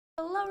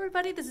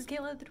everybody, this is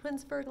Caitlin at the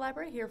Twinsburg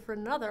Library here for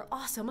another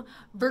awesome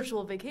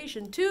virtual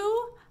vacation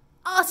to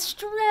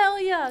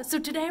Australia. So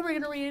today we're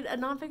going to read a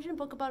nonfiction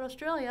book about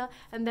Australia,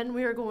 and then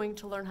we are going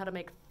to learn how to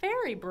make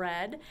fairy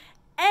bread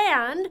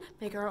and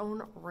make our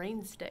own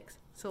Rainsticks.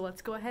 So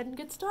let's go ahead and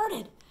get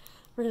started.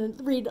 We're going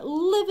to read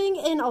Living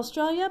in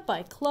Australia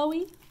by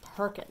Chloe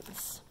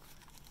Perkins.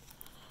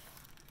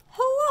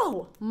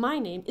 Hello, my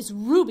name is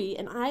Ruby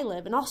and I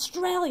live in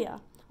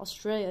Australia.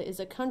 Australia is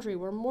a country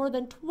where more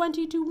than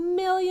 22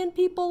 million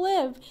people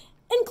live,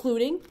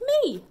 including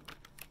me.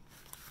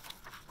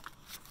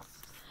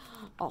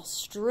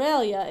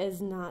 Australia is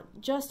not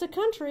just a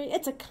country,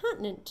 it's a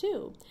continent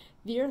too.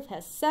 The Earth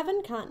has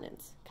 7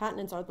 continents.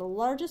 Continents are the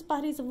largest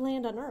bodies of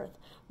land on Earth.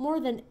 More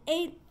than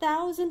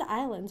 8,000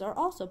 islands are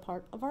also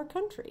part of our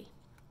country.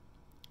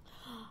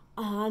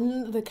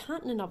 On the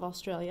continent of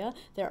Australia,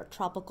 there are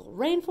tropical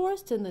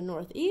rainforests in the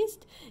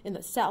northeast. In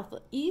the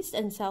southeast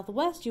and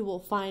southwest, you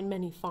will find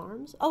many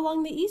farms.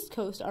 Along the east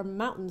coast are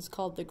mountains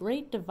called the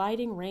Great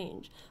Dividing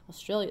Range.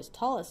 Australia's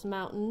tallest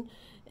mountain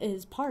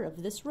is part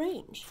of this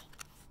range.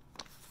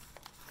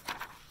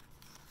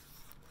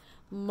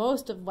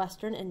 Most of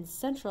Western and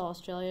Central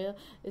Australia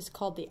is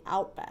called the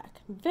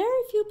Outback.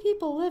 Very few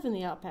people live in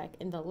the Outback,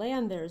 and the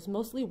land there is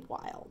mostly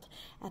wild.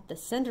 At the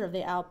center of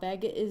the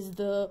Outback is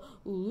the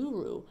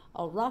Uluru,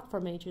 a rock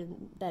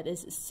formation that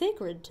is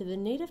sacred to the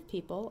native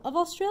people of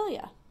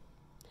Australia.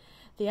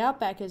 The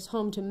Outback is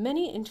home to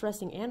many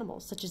interesting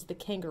animals, such as the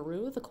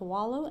kangaroo, the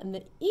koala, and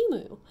the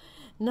emu.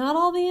 Not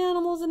all the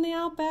animals in the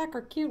Outback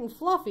are cute and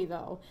fluffy,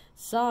 though.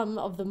 Some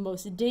of the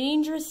most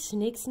dangerous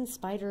snakes and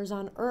spiders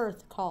on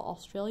Earth call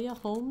Australia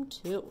home,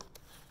 too.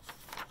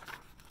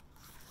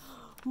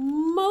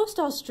 Most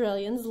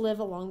Australians live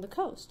along the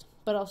coast,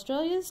 but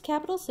Australia's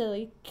capital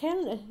city,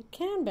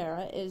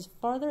 Canberra, is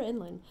farther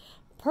inland.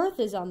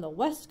 Perth is on the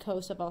west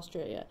coast of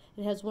Australia.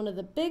 It has one of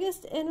the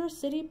biggest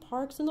inner-city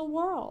parks in the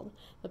world.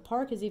 The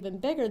park is even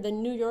bigger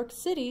than New York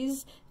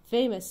City's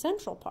famous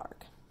Central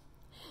Park.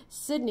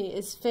 Sydney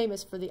is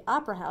famous for the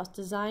Opera House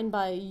designed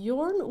by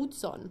Jorn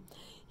Utzon.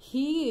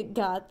 He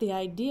got the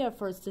idea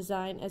for its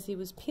design as he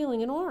was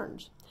peeling an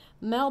orange.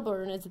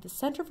 Melbourne is at the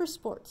center for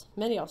sports.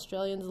 Many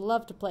Australians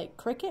love to play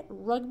cricket,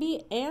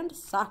 rugby, and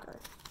soccer.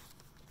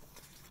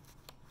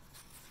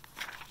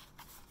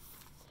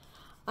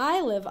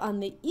 I live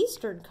on the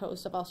eastern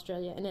coast of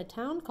Australia in a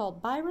town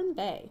called Byron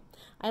Bay.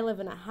 I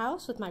live in a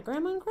house with my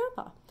grandma and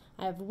grandpa.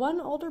 I have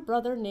one older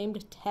brother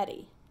named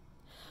Teddy.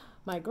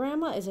 My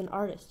grandma is an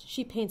artist.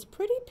 She paints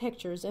pretty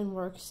pictures and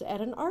works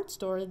at an art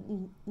store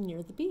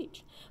near the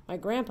beach. My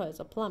grandpa is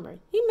a plumber.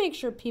 He makes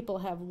sure people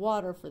have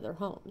water for their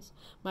homes.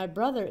 My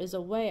brother is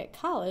away at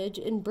college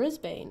in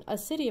Brisbane, a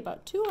city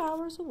about 2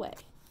 hours away.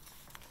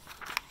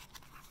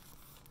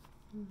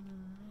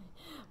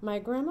 My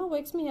grandma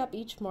wakes me up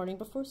each morning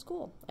before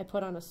school. I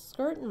put on a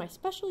skirt and my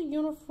special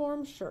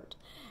uniform shirt.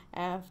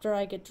 After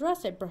I get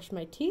dressed, I brush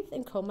my teeth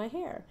and comb my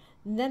hair.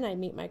 Then I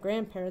meet my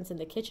grandparents in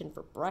the kitchen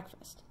for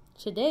breakfast.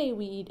 Today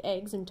we eat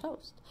eggs and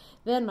toast.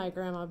 Then my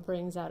grandma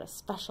brings out a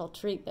special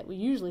treat that we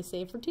usually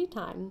save for tea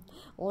time,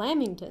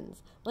 lamingtons.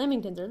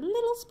 Lamingtons are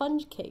little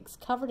sponge cakes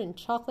covered in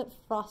chocolate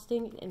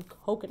frosting and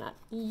coconut.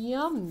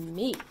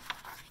 Yummy!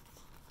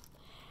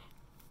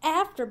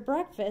 After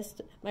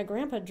breakfast, my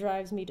grandpa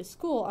drives me to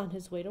school on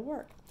his way to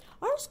work.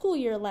 Our school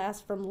year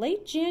lasts from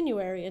late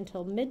January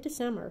until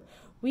mid-December.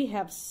 We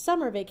have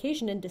summer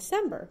vacation in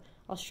December.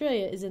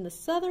 Australia is in the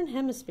southern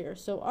hemisphere,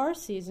 so our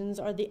seasons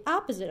are the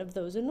opposite of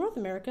those in North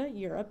America,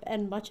 Europe,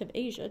 and much of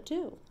Asia,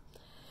 too.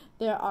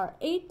 There are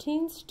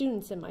 18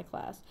 students in my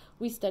class.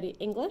 We study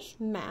English,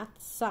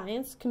 math,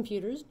 science,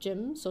 computers,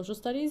 gym, social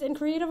studies, and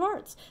creative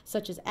arts,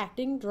 such as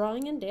acting,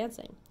 drawing, and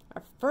dancing.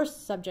 Our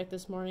first subject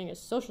this morning is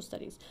social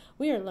studies.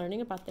 We are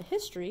learning about the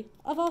history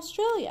of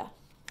Australia.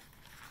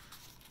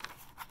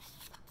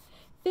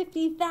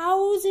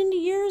 50,000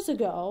 years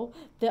ago,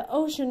 the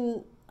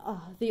ocean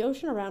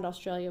around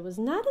Australia was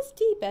not as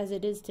deep as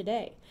it is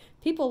today.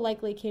 People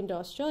likely came to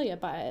Australia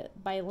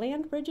by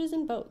land bridges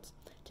and boats.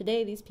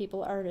 Today, these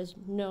people are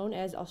known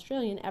as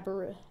Australian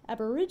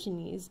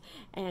Aborigines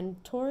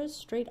and Torres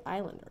Strait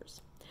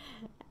Islanders.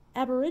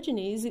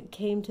 Aborigines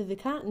came to the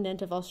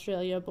continent of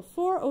Australia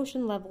before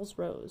ocean levels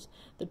rose.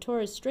 The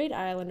Torres Strait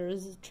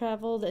Islanders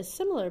traveled a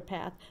similar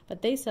path,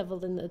 but they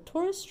settled in the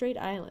Torres Strait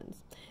Islands.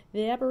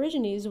 The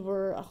Aborigines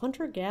were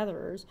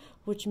hunter-gatherers,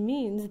 which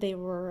means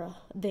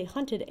they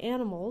hunted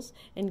animals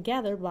and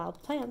gathered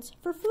wild plants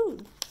for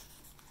food.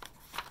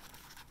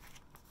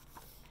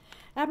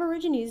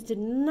 Aborigines did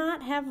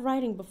not have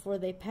writing before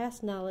they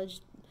passed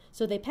knowledge,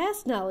 so they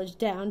passed knowledge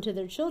down to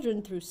their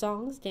children through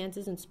songs,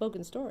 dances, and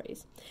spoken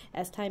stories.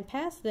 As time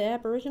passed, the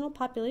Aboriginal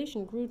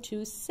population grew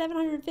to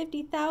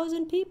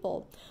 750,000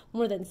 people.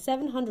 More than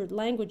 700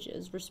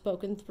 languages were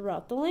spoken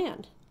throughout the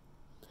land.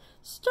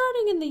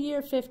 Starting in the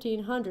year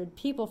 1500,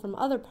 people from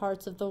other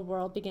parts of the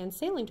world began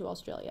sailing to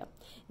Australia.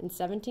 In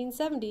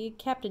 1770,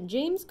 Captain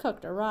James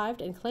Cook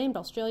arrived and claimed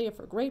Australia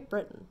for Great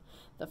Britain.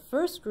 The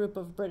first group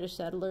of British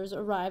settlers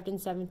arrived in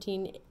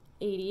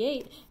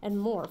 1788, and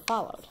more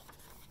followed.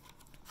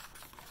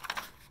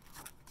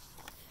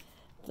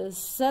 The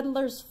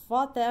settlers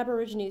fought the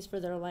Aborigines for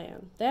their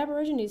land. The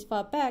Aborigines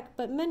fought back,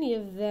 but many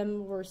of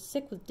them were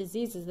sick with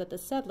diseases that the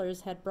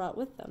settlers had brought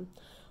with them.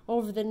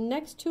 Over the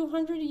next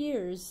 200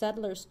 years,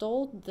 settlers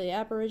stole the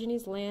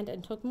Aborigines' land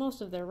and took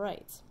most of their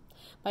rights.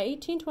 By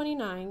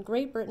 1829,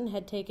 Great Britain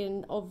had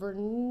taken over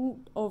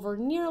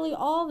nearly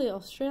all of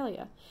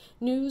Australia.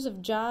 News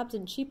of jobs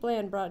and cheap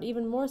land brought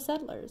even more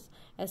settlers.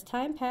 As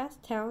time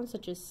passed, towns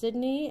such as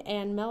Sydney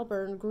and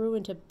Melbourne grew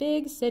into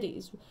big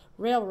cities.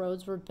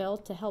 Railroads were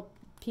built to help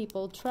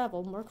people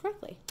travel more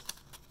quickly.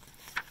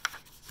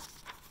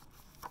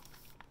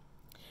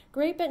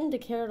 Great Britain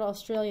declared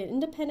Australia an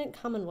independent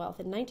commonwealth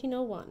in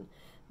 1901.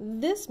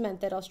 This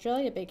meant that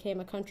Australia became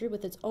a country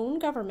with its own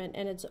government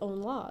and its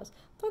own laws,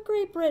 but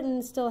Great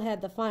Britain still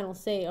had the final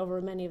say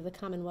over many of the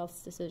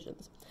Commonwealth's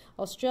decisions.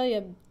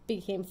 Australia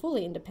became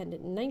fully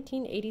independent in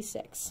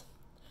 1986.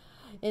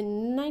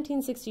 In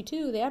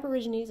 1962, the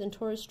Aborigines and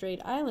Torres Strait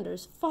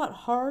Islanders fought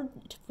hard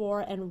for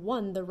and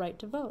won the right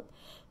to vote.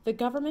 The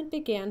government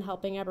began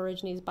helping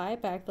Aborigines buy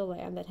back the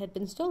land that had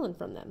been stolen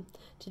from them.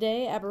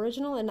 Today,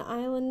 Aboriginal and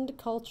island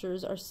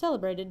cultures are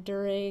celebrated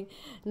during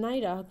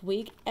Naidak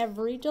Week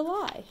every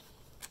July.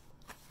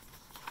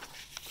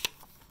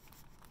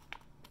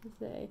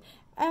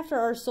 After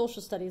our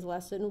social studies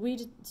lesson,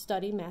 we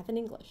study math and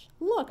English.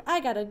 Look,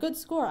 I got a good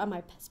score on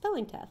my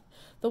spelling test.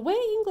 The way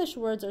English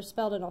words are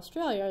spelled in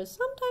Australia is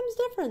sometimes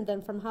different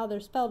than from how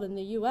they're spelled in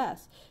the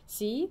U.S.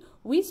 See,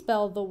 we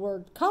spell the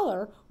word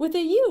color with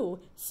a U,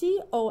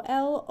 C-O-L-O-U-R.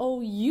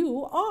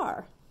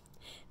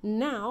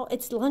 Now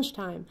it's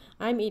lunchtime.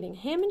 I'm eating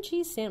ham and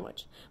cheese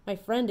sandwich. My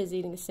friend is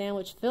eating a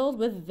sandwich filled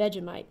with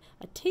Vegemite,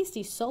 a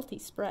tasty salty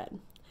spread.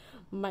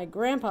 My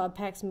grandpa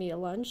packs me a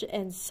lunch,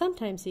 and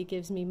sometimes he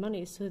gives me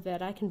money so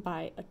that I can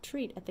buy a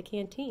treat at the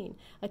canteen.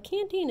 A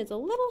canteen is a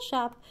little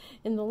shop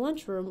in the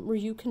lunchroom where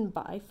you can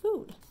buy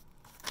food.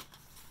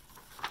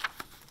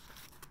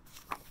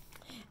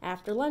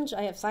 After lunch,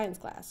 I have science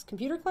class,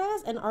 computer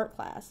class, and art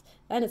class.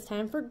 Then it's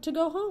time to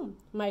go home.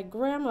 My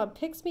grandma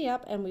picks me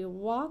up, and we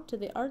walk to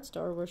the art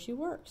store where she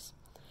works.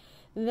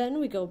 Then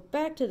we go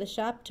back to the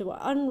shop to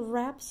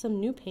unwrap some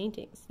new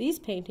paintings. These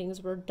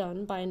paintings were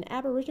done by an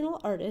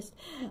Aboriginal artist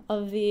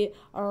of the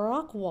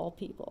Arakwal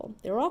people.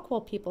 The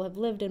Arakwal people have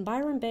lived in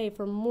Byron Bay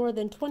for more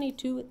than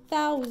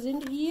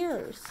 22,000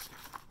 years.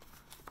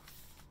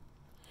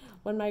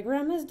 When my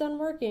grandma is done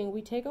working,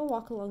 we take a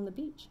walk along the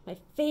beach. My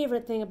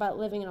favorite thing about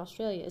living in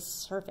Australia is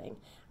surfing.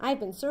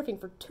 I've been surfing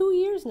for 2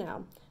 years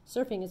now.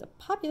 Surfing is a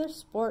popular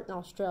sport in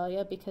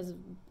Australia because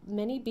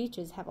many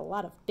beaches have a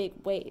lot of big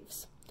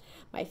waves.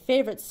 My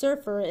favorite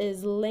surfer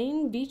is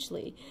Lane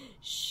Beachley.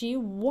 She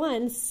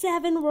won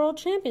 7 world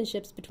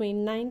championships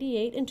between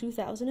 1998 and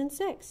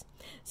 2006.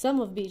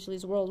 Some of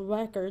Beachley's world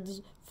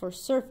records for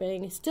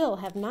surfing still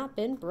have not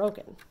been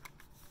broken.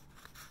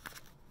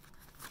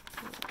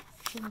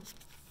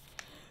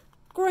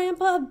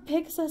 Grandpa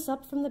picks us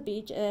up from the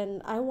beach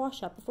and I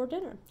wash up before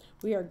dinner.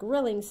 We are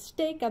grilling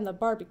steak on the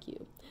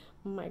barbecue.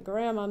 My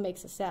grandma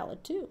makes a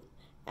salad too.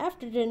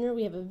 After dinner,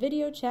 we have a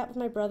video chat with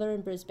my brother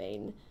in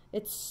Brisbane.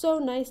 It's so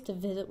nice to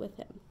visit with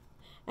him.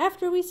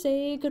 After we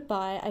say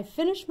goodbye, I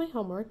finish my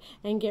homework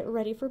and get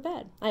ready for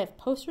bed. I have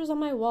posters on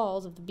my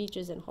walls of the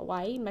beaches in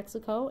Hawaii,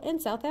 Mexico,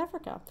 and South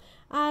Africa.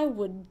 I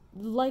would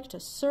like to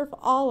surf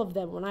all of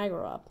them when I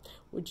grow up.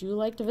 Would you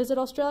like to visit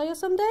Australia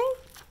someday?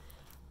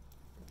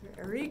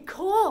 Very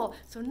cool.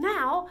 So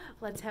now,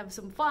 let's have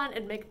some fun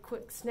and make a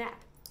quick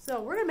snack. So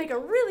we're going to make a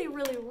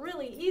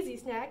really easy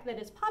snack that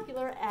is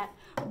popular at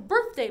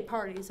birthday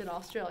parties in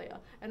Australia.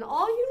 And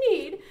all you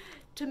need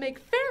to make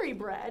fairy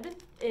bread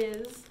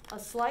is a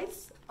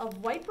slice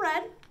of white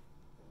bread,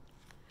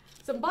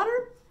 some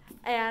butter,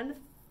 and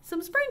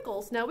some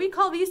sprinkles. Now we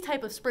call these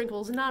type of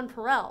sprinkles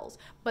nonpareils,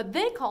 but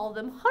they call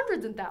them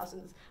hundreds and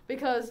thousands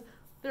because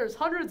there's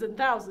hundreds and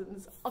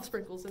thousands of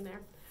sprinkles in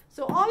there.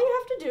 So all you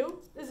have to do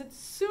is, it's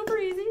super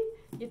easy.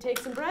 You take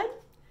some bread,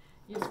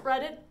 you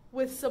spread it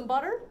with some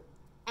butter,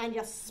 and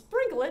you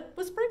sprinkle it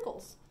with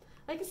sprinkles.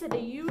 Like I said,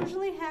 they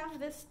usually have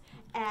this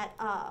at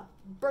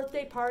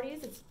birthday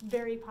parties. It's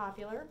very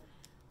popular,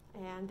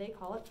 and they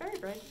call it fairy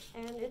bread,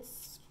 and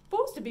it's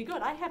supposed to be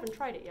good. I haven't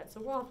tried it yet,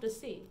 so we'll have to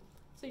see.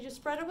 So you just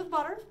spread it with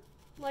butter,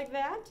 like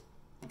that,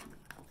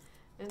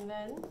 and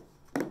then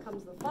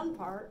comes the fun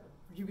part.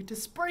 You get to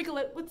sprinkle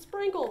it with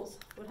sprinkles.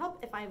 It would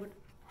help if I would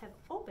have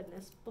opened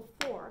this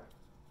before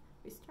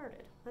we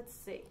started. Let's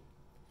see.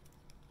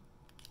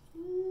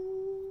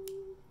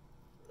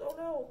 Oh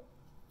no.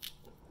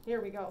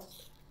 Here we go.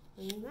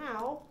 And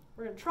now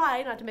we're going to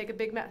try not to make a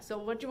big mess. So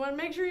what you want to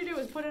make sure you do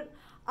is put it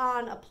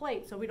on a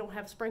plate so we don't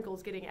have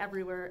sprinkles getting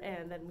everywhere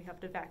and then we have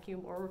to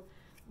vacuum or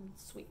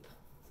sweep.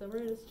 So we're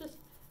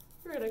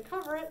going to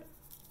cover it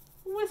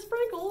with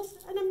sprinkles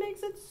and it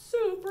makes it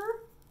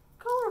super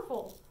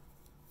colorful.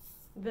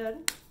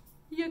 Then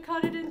you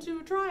cut it into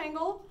a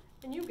triangle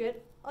and you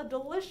get a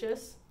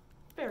delicious,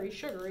 very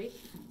sugary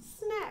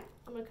snack.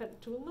 I'm going to cut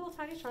it to a little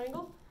tiny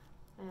triangle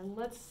and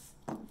let's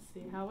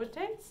see how it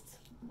tastes.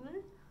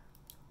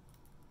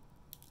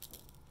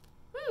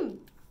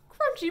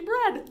 Crunchy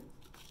bread.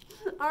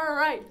 All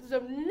right, so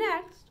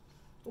next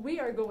we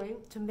are going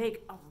to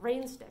make a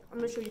rain stick. I'm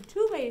going to show you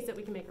 2 ways that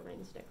we can make a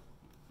rain stick.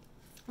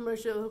 I'm going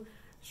to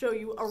show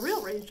you a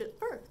real rain stick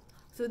first.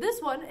 So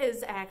this one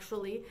is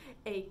actually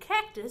a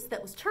cactus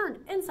that was turned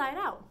inside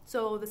out.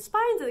 So the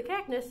spines of the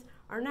cactus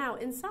are now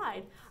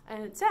inside,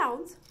 and it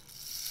sounds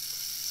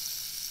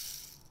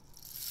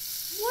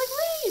like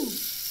rain.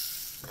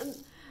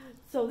 And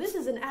so this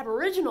is an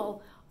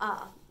Aboriginal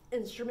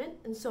instrument,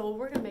 and so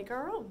we're going to make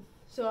our own.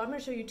 So I'm going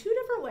to show you 2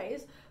 different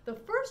ways. The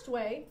first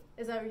way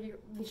is that you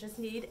just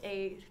need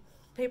a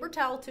paper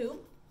towel tube.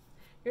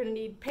 You're going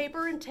to need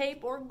paper and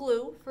tape or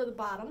glue for the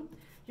bottom.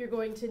 You're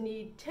going to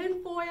need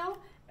tin foil,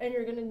 and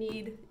you're going to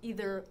need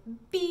either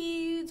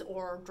beads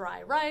or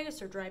dry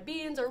rice or dry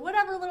beans or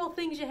whatever little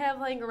things you have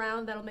laying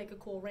around that'll make a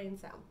cool rain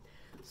sound.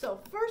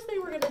 So first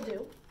thing we're going to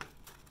do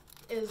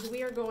is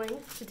we are going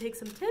to take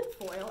some tin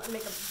foil and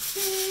make a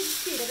big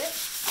sheet of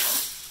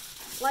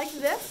it like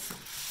this,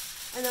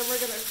 and then we're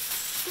going to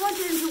crunch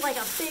it into like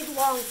a big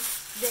long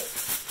stick.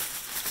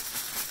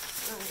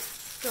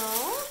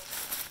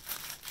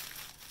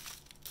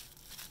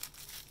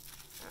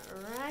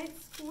 Alright,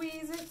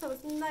 squeeze it so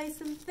it's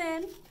nice and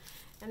thin.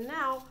 And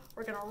now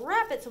we're going to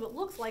wrap it so it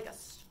looks like a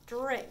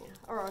string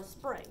or a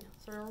spring.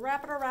 So we're going to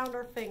wrap it around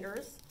our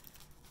fingers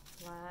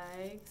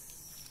like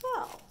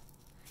so.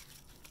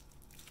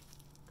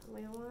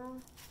 And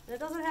it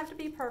doesn't have to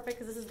be perfect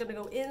because this is going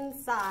to go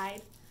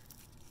inside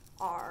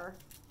our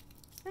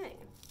thing.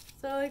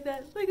 So like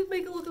that, make it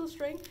look like a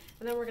string,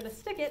 and then we're going to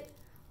stick it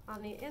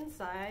on the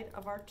inside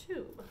of our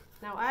tube.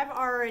 Now I've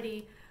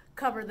already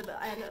covered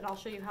and I'll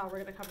show you how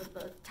we're going to cover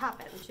the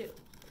top end too.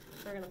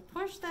 So we're going to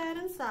push that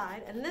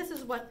inside, and this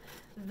is what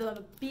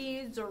the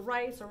beads or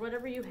rice or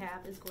whatever you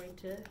have is going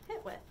to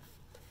hit with.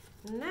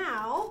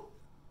 Now,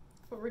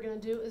 what we're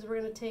going to do is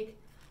we're going to take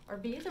our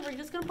beads, and we're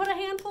just going to put a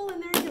handful in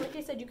there. Like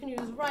I said, you can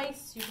use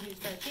rice, you can use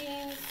red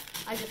beans.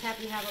 I just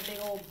happen to have a big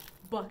old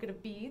bucket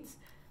of beads,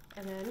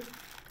 and then,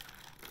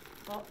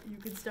 well, you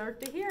can start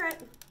to hear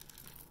it.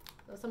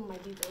 So some of my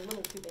beads are a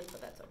little too big,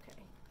 but that's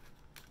okay.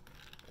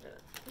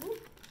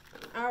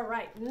 All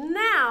right,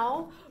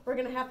 now we're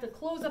going to have to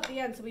close up the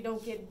end so we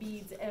don't get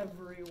beads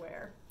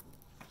everywhere.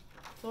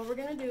 So what we're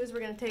going to do is we're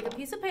going to take a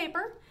piece of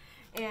paper,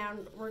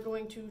 and we're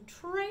going to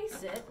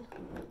trace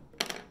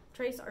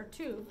our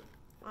tube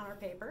on our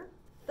paper.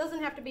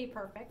 Doesn't have to be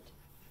perfect,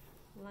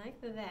 like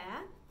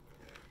that.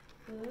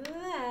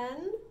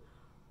 Then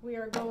we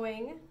are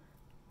going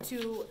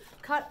to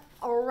cut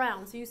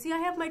around. So you see I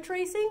have my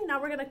tracing.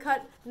 Now we're going to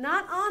cut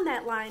not on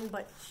that line,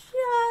 but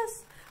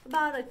just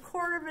about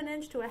 1/4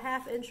 inch to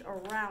 1/2 inch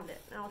around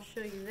it. And I'll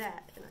show you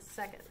that in a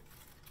second.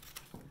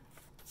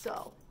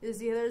 So you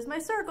see there's my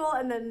circle,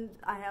 and then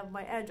I have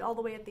my edge all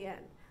the way at the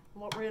end.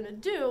 And what we're going to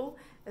do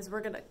is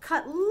we're going to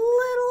cut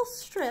little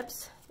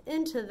strips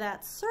into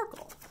that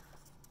circle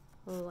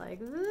like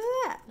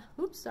that.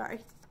 Oops,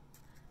 sorry.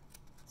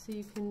 So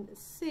you can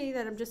see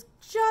that I'm just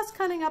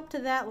cutting up to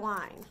that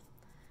line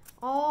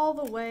all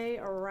the way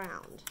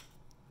around.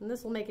 And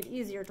this will make it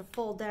easier to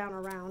fold down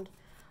around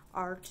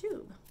our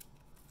tube.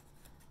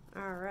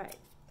 All right.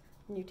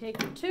 And you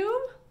take your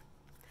tube,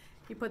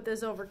 you put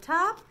this over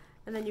top,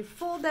 and then you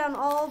fold down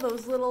all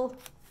those little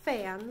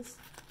fans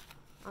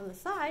on the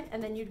side,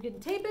 and then you can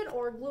tape it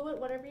or glue it,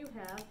 whatever you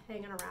have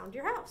hanging around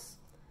your house.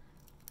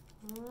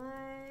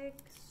 Like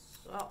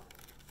so.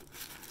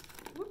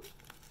 Whoop.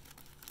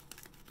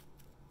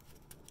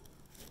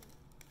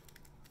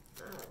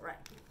 All right.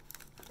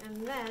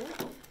 And then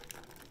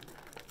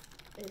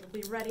it'll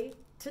be ready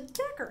to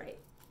decorate.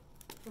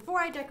 Before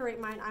I decorate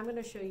mine, I'm going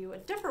to show you a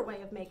different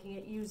way of making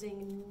it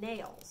using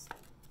nails.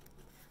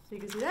 So you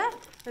can see that,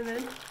 and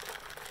then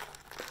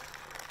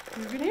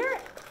you can hear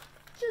it.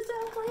 Just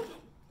sounds like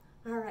it.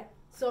 All right.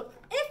 So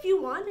if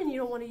you want and you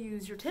don't want to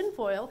use your tin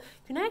foil,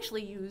 you can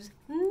actually use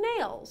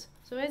nails.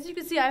 So as you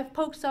can see, I've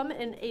poked some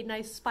in a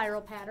nice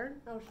spiral pattern.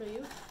 I'll show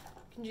you.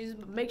 You can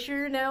just make sure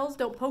your nails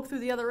don't poke through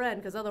the other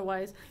end, because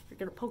otherwise you're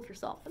going to poke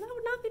yourself, and that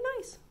would not be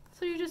nice.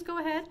 So you just go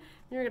ahead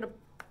and you're going to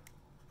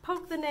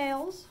poke the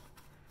nails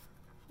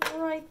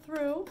right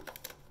through,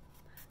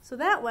 so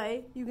that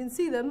way you can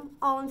see them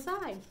all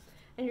inside.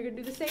 And you're going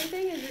to do the same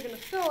thing, as you're going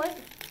to fill it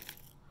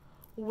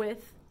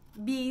with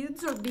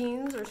beads or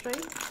beans or string.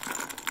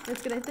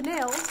 It's going to hit the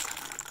nails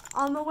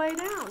on the way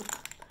down,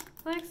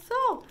 like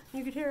so.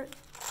 You can hear it.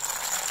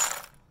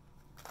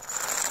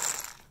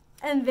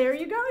 And there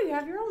you go, you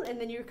have your own, and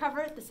then you cover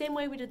it the same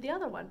way we did the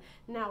other one.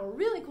 Now, a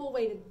really cool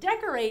way to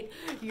decorate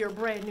your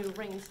brand new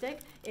rain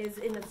stick is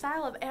in the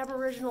style of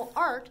Aboriginal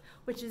art,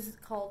 which is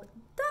called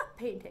dot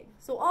painting.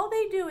 So all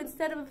they do,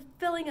 instead of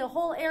filling a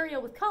whole area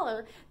with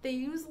color, they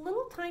use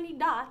little tiny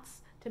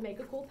dots to make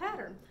a cool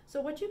pattern.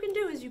 So what you can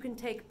do is you can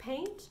take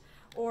paint,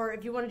 or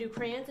if you want to do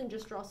crayons and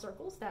just draw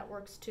circles, that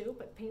works too,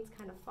 but paint's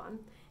kind of fun.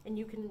 And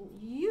you can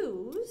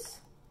use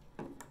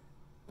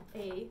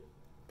a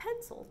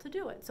pencil to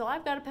do it. So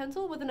I've got a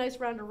pencil with a nice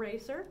round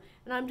eraser,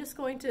 and I'm just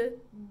going to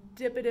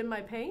dip it in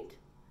my paint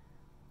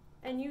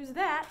and use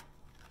that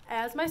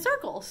as my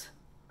circles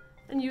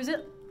and use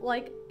it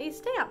like a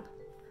stamp.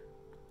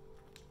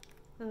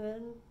 And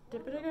then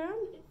dip it again.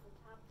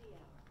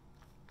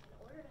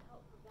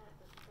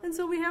 And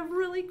so we have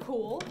really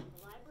cool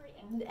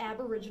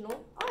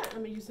Aboriginal art. I'm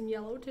going to use some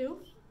yellow too.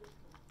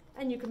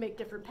 And you can make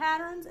different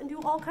patterns and do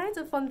all kinds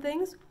of fun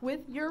things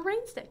with your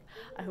rain stick.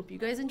 I hope you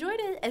guys enjoyed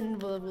it,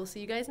 and we'll see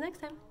you guys next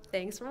time.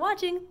 Thanks for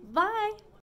watching. Bye!